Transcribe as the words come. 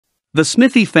The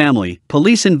Smithy Family,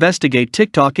 police investigate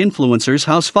TikTok influencer's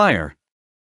house fire.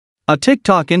 A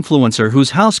TikTok influencer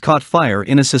whose house caught fire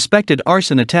in a suspected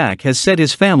arson attack has said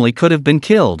his family could have been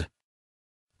killed.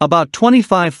 About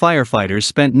 25 firefighters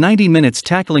spent 90 minutes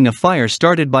tackling a fire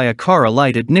started by a car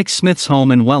alight at Nick Smith's home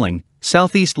in Welling,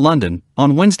 southeast London,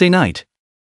 on Wednesday night.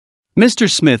 Mr.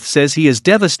 Smith says he is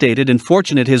devastated and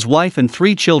fortunate his wife and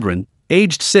 3 children,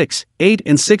 aged 6, 8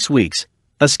 and 6 weeks,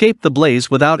 escaped the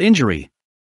blaze without injury.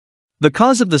 The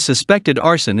cause of the suspected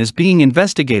arson is being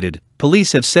investigated,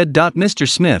 police have said. Mr.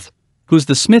 Smith, whose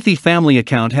The Smithy Family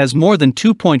account has more than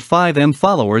 2.5 million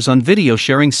followers on video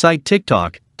sharing site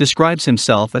TikTok, describes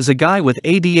himself as a guy with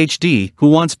ADHD who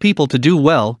wants people to do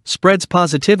well, spreads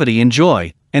positivity and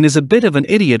joy, and is a bit of an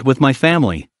idiot with my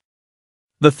family.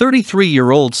 The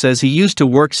 33-year-old says he used to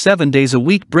work 7 days a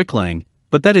week bricklaying,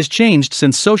 but that has changed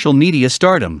since social media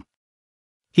stardom.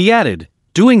 He added,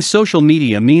 "Doing social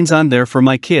media means I'm there for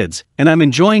my kids, and I'm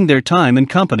enjoying their time and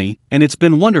company, and it's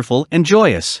been wonderful and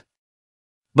joyous.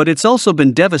 But it's also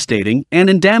been devastating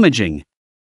and damaging.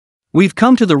 We've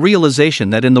come to the realization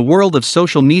that in the world of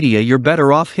social media you're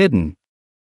better off hidden."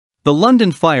 The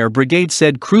London Fire Brigade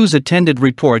said crews attended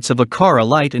reports of a car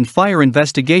alight and fire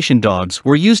investigation dogs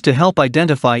were used to help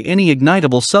identify any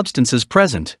ignitable substances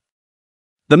present.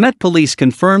 The Met Police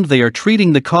confirmed they are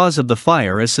treating the cause of the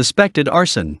fire as suspected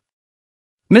arson.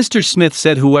 Mr. Smith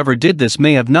said whoever did this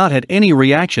may have not had any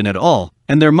reaction at all,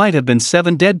 and there might have been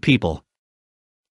 7 dead people.